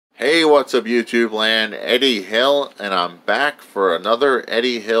Hey, what's up YouTube land? Eddie Hill, and I'm back for another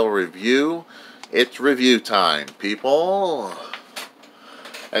Eddie Hill review. It's review time, people.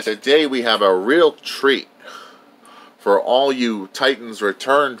 And today we have a real treat for all you Titans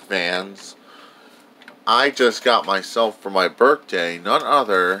Return fans. I just got myself for my birthday none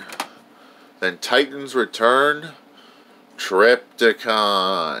other than Titans Return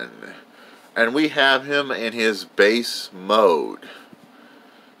Trypticon. And we have him in his base mode.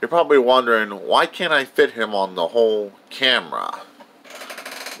 You're probably wondering, why can't I fit him on the whole camera?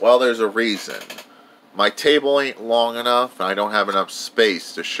 Well, there's a reason. My table ain't long enough, and I don't have enough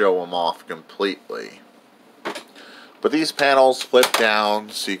space to show him off completely. But these panels flip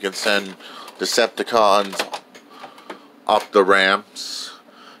down, so you can send Decepticons up the ramps.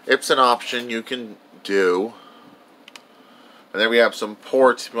 It's an option you can do. And then we have some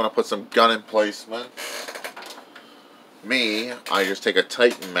ports if you want to put some gun emplacements. Me, I just take a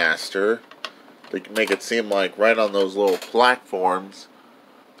Titan Master to make it seem like right on those little platforms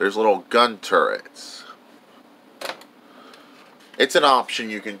there's little gun turrets. It's an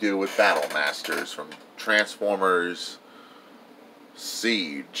option you can do with Battle Masters from Transformers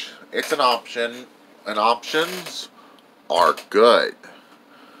Siege. It's an option, and options are good.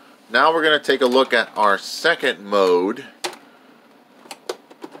 Now we're going to take a look at our second mode,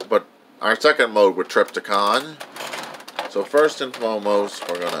 but our second mode with Trypticon. So first and foremost,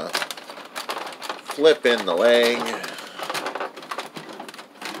 we're going to flip in the leg.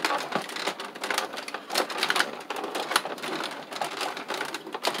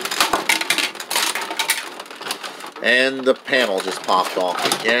 And the panel just popped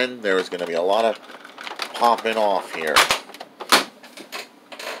off again. There's going to be a lot of popping off here.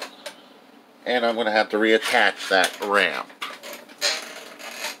 And I'm going to have to reattach that ramp.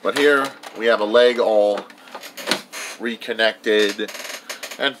 But here we have a leg all reconnected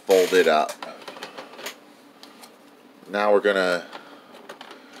and folded up. Now we're gonna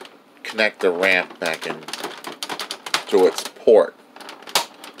connect the ramp back in to its port,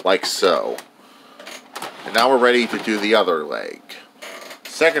 like so. And now we're ready to do the other leg.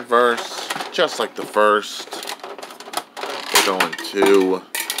 Second verse, just like the first. We're going to,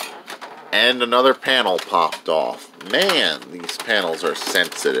 and another panel popped off. Man, these panels are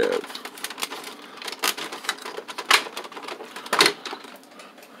sensitive.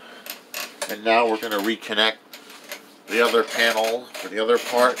 And now we're going to reconnect the other panel for the other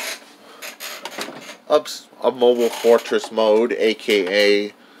part of Mobile Fortress mode,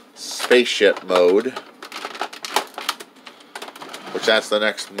 aka Spaceship mode, which that's the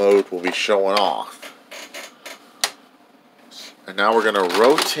next mode we'll be showing off. And now we're going to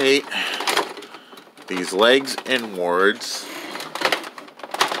rotate these legs inwards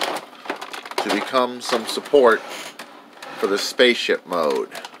to become some support for the Spaceship mode.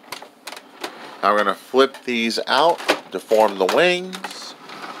 Now we're going to flip these out to form the wings.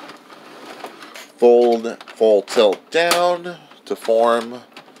 Fold full tilt down to form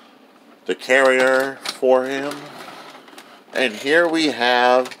the carrier for him. And here we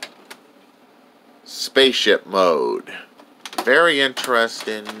have Spaceship mode. Very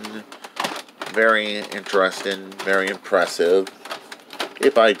interesting, very impressive,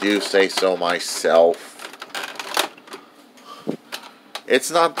 if I do say so myself. It's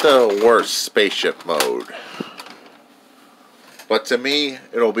not the worst Spaceship mode, but to me,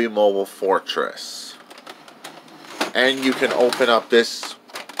 it'll be Mobile Fortress. And you can open up this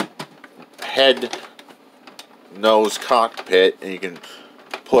head nose cockpit, and you can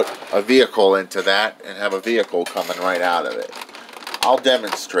put a vehicle into that and have a vehicle coming right out of it. I'll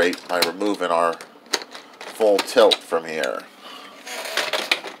demonstrate by removing our full tilt from here.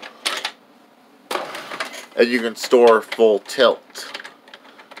 And you can store full tilt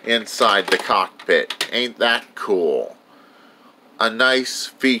inside the cockpit. Ain't that cool? A nice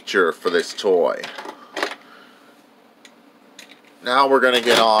feature for this toy. Now we're going to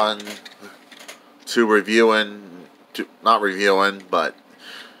get on to not reviewing, but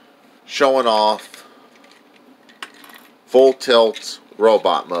showing off full tilt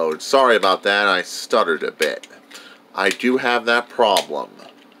robot mode. Sorry about that, I stuttered a bit. I do have that problem.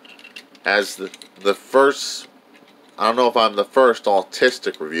 As the first, I don't know if I'm the first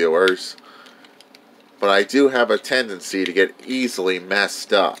autistic reviewers, but I do have a tendency to get easily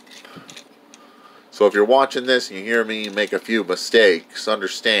messed up. So if you're watching this and you hear me make a few mistakes,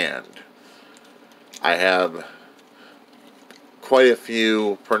 understand. I have quite a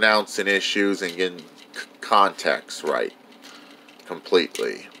few pronouncing issues and getting context right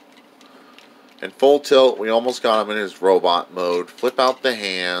completely. In full tilt, we almost got him in his robot mode. Flip out the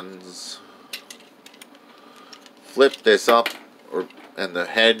hands. Flip this up and the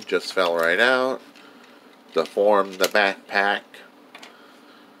head just fell right out to form the backpack.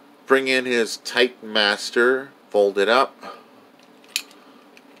 Bring in his Titan Master, fold it up,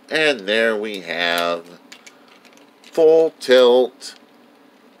 and there we have full tilt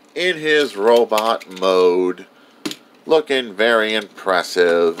in his robot mode, looking very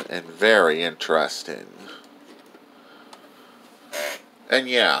impressive and very interesting. And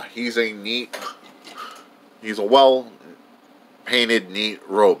yeah, he's a well painted, neat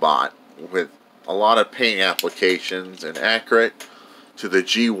robot with a lot of paint applications and accurate to the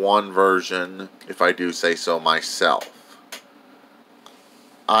G1 version, if I do say so myself.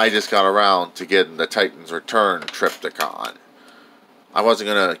 I just got around to getting the Titan's Return Triptychon. I wasn't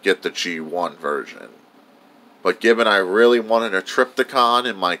going to get the G1 version, but given I really wanted a Triptychon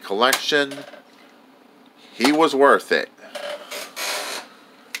in my collection, he was worth it.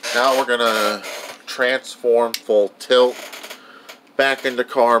 Now we're going to transform full tilt back into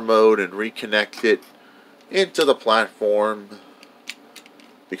car mode and reconnect it into the platform,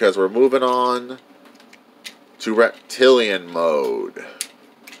 because we're moving on to reptilian mode.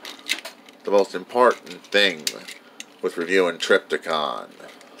 The most important thing with reviewing Triptychon.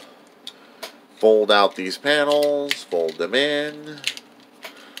 Fold out these panels, fold them in,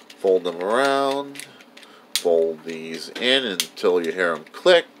 fold them around, fold these in until you hear them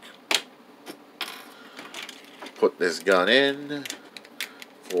click. Put this gun in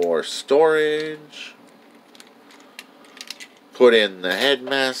for storage. Put in the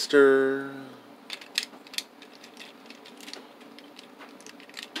headmaster.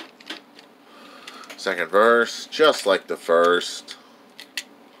 Second verse, just like the first.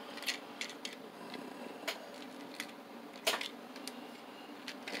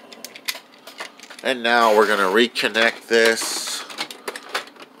 And now we're going to reconnect this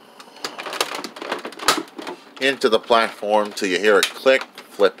into the platform till you hear it click,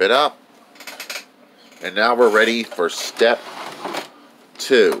 flip it up. And now we're ready for step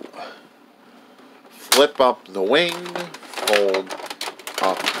 2. Flip up the wing, fold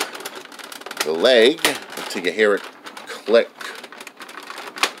up the leg until you hear it click.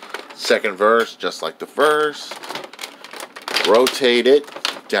 Second verse, just like the first. Rotate it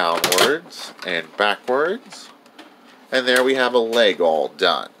downwards and backwards. And there we have a leg all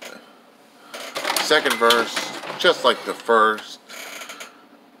done. Second verse, just like the first.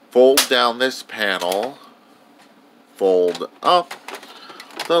 Fold down this panel. Fold up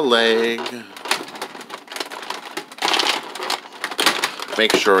the leg.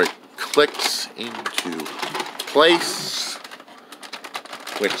 Make sure it clicks into place,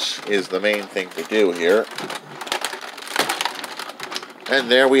 which is the main thing to do here. And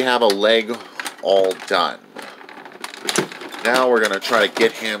there we have a leg all done. Now we're going to try to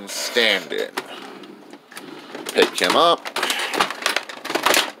get him standing. Pick him up.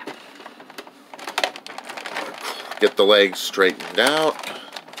 Get the legs straightened out.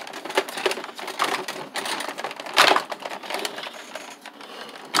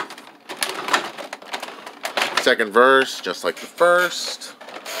 Second verse, just like the first.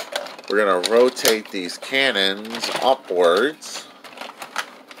 We're going to rotate these cannons upwards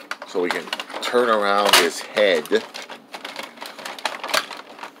so we can turn around his head.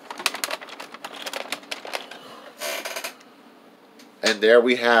 And there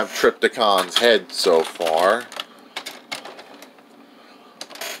we have Triptychon's head so far.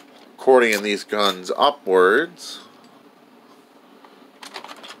 According these guns upwards.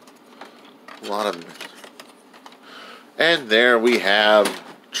 A lot of... And there we have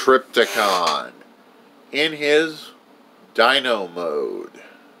Triptychon in his Dino mode.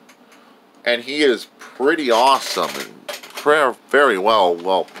 And he is pretty awesome and very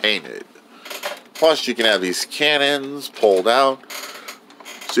well painted. Plus you can have these cannons pulled out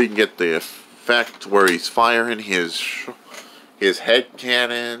so you can get the effect where he's firing his head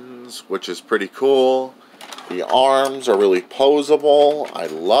cannons, which is pretty cool. The arms are really posable. I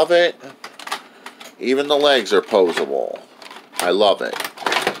love it. Even the legs are posable. I love it.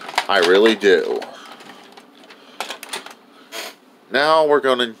 I really do. Now we're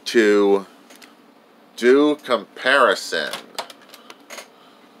going to do comparison.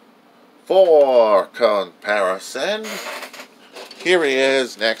 For comparison, here he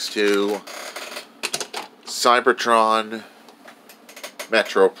is next to Cybertron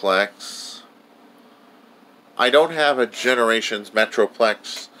Metroplex. I don't have a Generations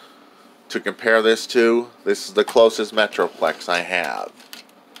Metroplex to compare this to. This is the closest Metroplex I have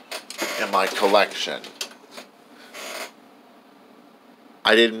in my collection.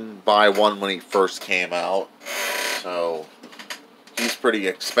 I didn't buy one when he first came out, so he's pretty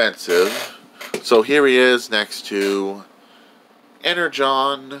expensive. So here he is next to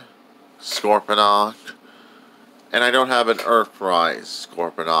Energon Scorponok, and I don't have an Earthrise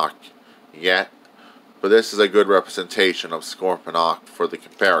Scorponok yet, but this is a good representation of Scorponok for the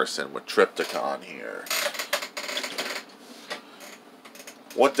comparison with Trypticon here.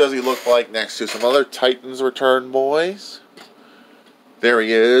 What does he look like next to some other Titans Return boys? There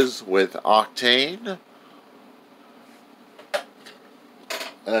he is with Octane.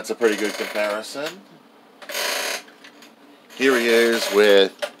 And that's a pretty good comparison. Here he is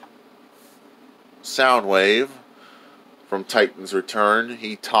with Soundwave from Titans Return.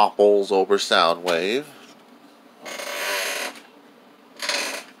 He topples over Soundwave.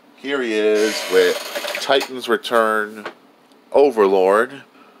 Here he is with Titans Return Overlord.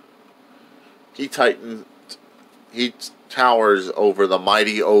 He towers over the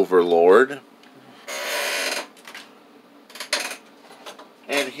mighty Overlord.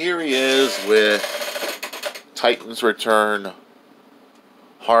 And here he is with Titans Return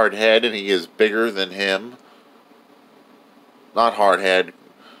Hardhead, and he is bigger than him. Not Hardhead.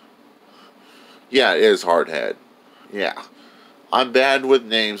 Yeah, it is Hardhead. Yeah. I'm bad with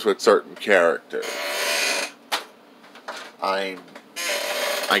names with certain characters. I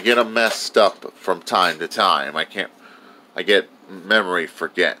get them messed up from time to time. I get memory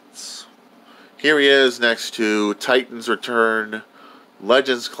forgets. Here he is next to Titans Return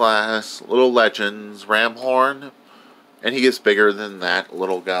Legends class, Little Legends, Ramhorn, and he is bigger than that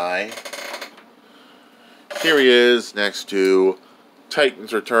little guy. Here he is next to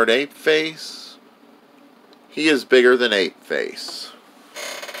Titans Return Apeface. He is bigger than Apeface.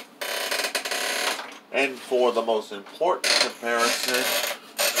 And for the most important comparison,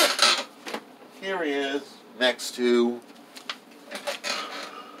 here he is next to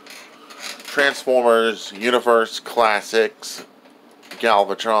Transformers Universe Classics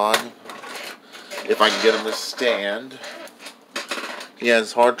Galvatron. If I can get him to stand. He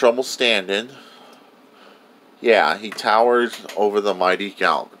has hard trouble standing. Yeah, he towers over the mighty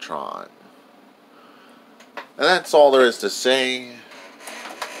Galvatron. And that's all there is to say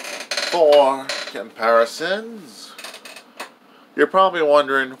for comparisons. You're probably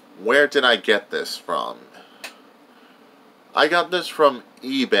wondering, where did I get this from? I got this from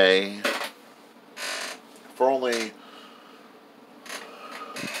eBay for only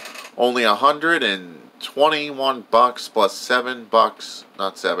 $121 plus $7,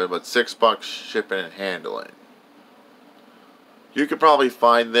 not 7, but $6 shipping and handling. You could probably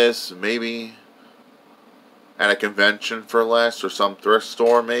find this maybe at a convention for less, or some thrift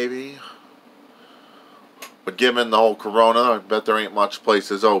store maybe. But given the whole corona, I bet there ain't much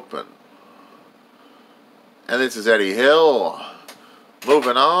places open. And this is Eddie Hill,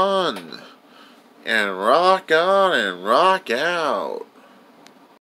 moving on, and rock out.